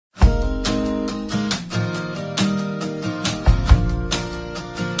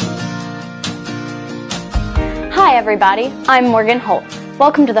Hi everybody, I'm Morgan Holt.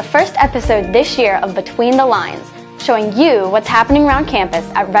 Welcome to the first episode this year of Between the Lines, showing you what's happening around campus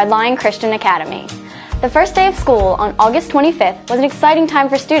at Red Lion Christian Academy. The first day of school on August 25th was an exciting time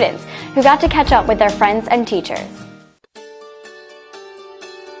for students who got to catch up with their friends and teachers.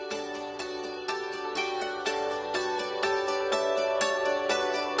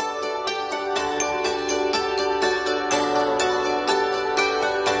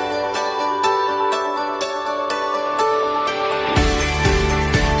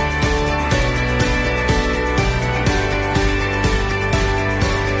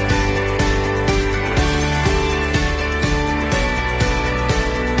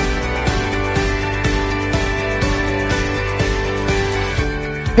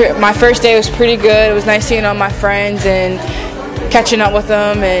 My first day was pretty good. It was nice seeing all my friends and catching up with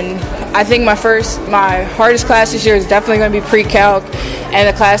them. And I think my hardest class this year is definitely going to be pre-calc, and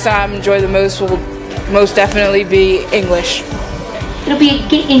the class that I enjoy the most will most definitely be English. It'll be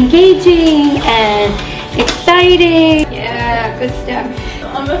engaging and exciting. Yeah, good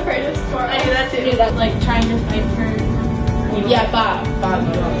stuff. I'm afraid of storm. I do that too. Like trying to fight for. Yeah, Bob.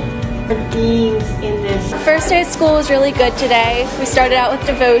 Themes in this. First day of school was really good today. We started out with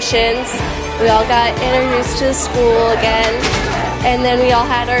devotions. We all got introduced to the school again, and then we all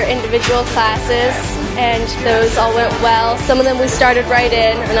had our individual classes, and those all went well. Some of them we started right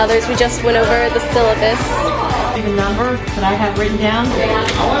in, and others we just went over the syllabus. The number that I have written down.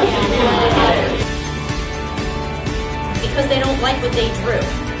 Because they don't like what they drew.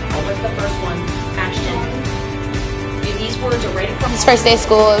 What was the first one? Ashton. These words are right across. This first day of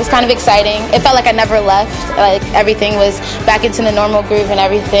school, it was kind of exciting. It felt like I never left. Like everything was back into the normal groove and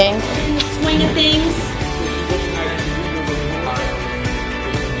everything. Swing of things.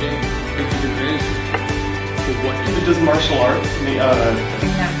 What does martial arts?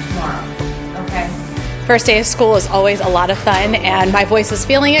 Tomorrow. Okay. First day of school is always a lot of fun, and my voice is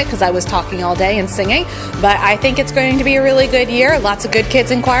feeling it because I was talking all day and singing. But I think it's going to be a really good year. Lots of good kids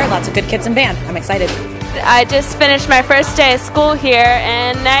in choir, lots of good kids in band. I'm excited. I just finished my first day of school here,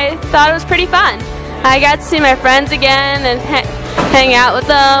 and I thought it was pretty fun. I got to see my friends again and hang out with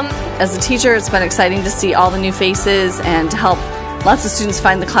them. As a teacher, it's been exciting to see all the new faces and to help lots of students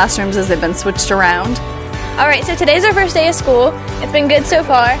find the classrooms as they've been switched around. Alright, so today's our first day of school. It's been good so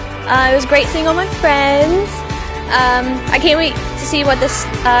far. It was great seeing all my friends. I can't wait to see what this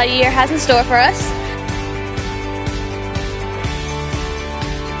year has in store for us.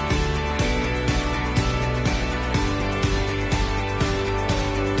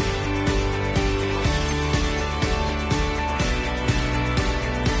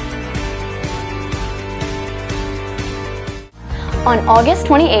 On August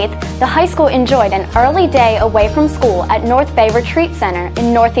 28th, the high school enjoyed an early day away from school at North Bay Retreat Center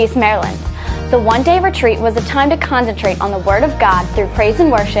in Northeast Maryland. The one-day retreat was a time to concentrate on the Word of God through praise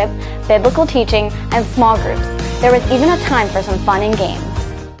and worship, biblical teaching, and small groups. There was even a time for some fun and games.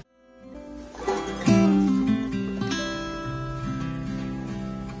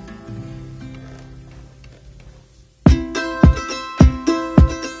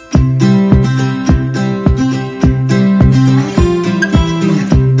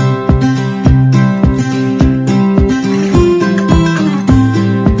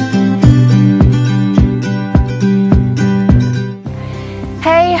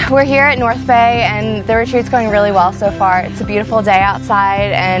 We're here at North Bay, and the retreat's going really well so far. It's a beautiful day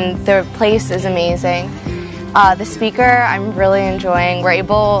outside, and the place is amazing. The speaker I'm really enjoying. We're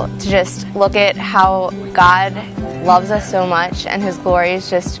able to just look at how God loves us so much, and His glory is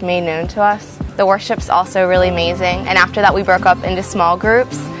just made known to us. The worship's also really amazing, and after that we broke up into small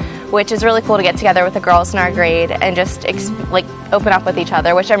groups, which is really cool to get together with the girls in our grade and just open up with each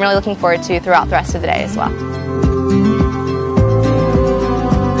other, which I'm really looking forward to throughout the rest of the day as well.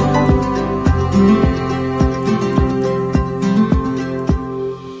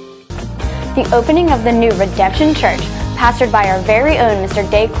 The opening of the new Redemption Church, pastored by our very own Mr.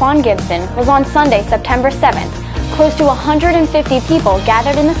 Daquan Gibson, was on Sunday, September 7th. Close to 150 people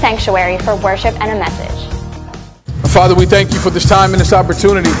gathered in the sanctuary for worship and a message. Father, we thank you for this time and this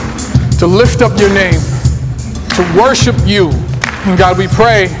opportunity to lift up your name, to worship you. And God, we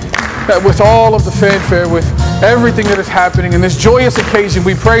pray that with all of the fanfare, with everything that is happening in this joyous occasion,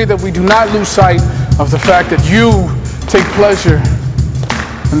 we pray that we do not lose sight of the fact that you take pleasure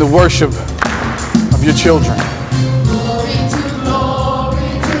in the worship of your children.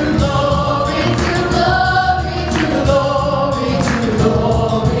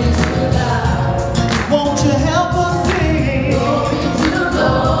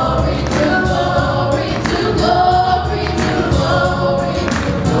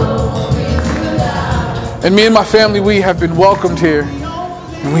 And me and my family, we have been welcomed here,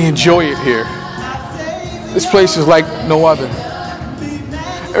 and we enjoy it here. This place is like no other.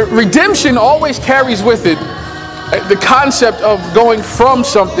 Redemption always carries with it the concept of going from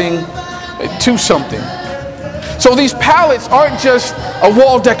something to something. So these pallets aren't just a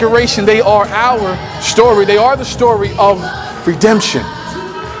wall decoration, they are our story. They are the story of redemption.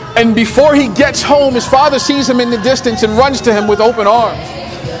 And before he gets home, his father sees him in the distance and runs to him with open arms.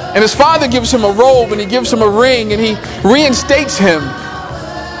 And his father gives him a robe and he gives him a ring and he reinstates him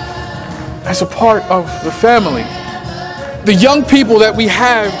as a part of the family. The young people that we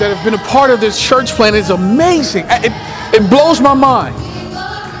have that have been a part of this church plant is amazing. It blows my mind.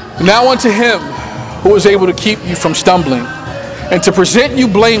 Now unto him who is able to keep you from stumbling and to present you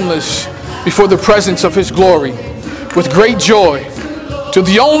blameless before the presence of his glory with great joy, to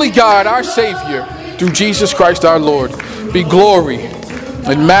the only God, our Savior, through Jesus Christ our Lord, be glory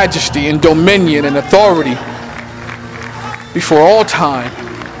and majesty and dominion and authority before all time,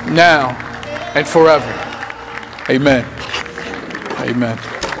 now and forever. Amen. Amen.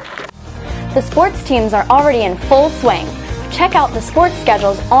 The sports teams are already in full swing. Check out the sports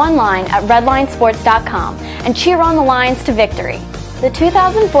schedules online at redlinesports.com and cheer on the Lions to victory. The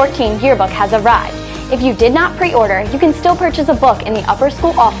 2014 yearbook has arrived. If you did not pre-order, you can still purchase a book in the upper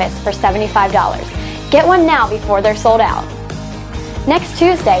school office for $75. Get one now before they're sold out. Next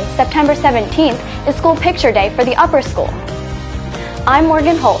Tuesday, September 17th, is School Picture Day for the upper school. I'm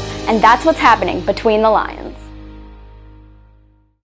Morgan Holt, and that's what's happening between the lines.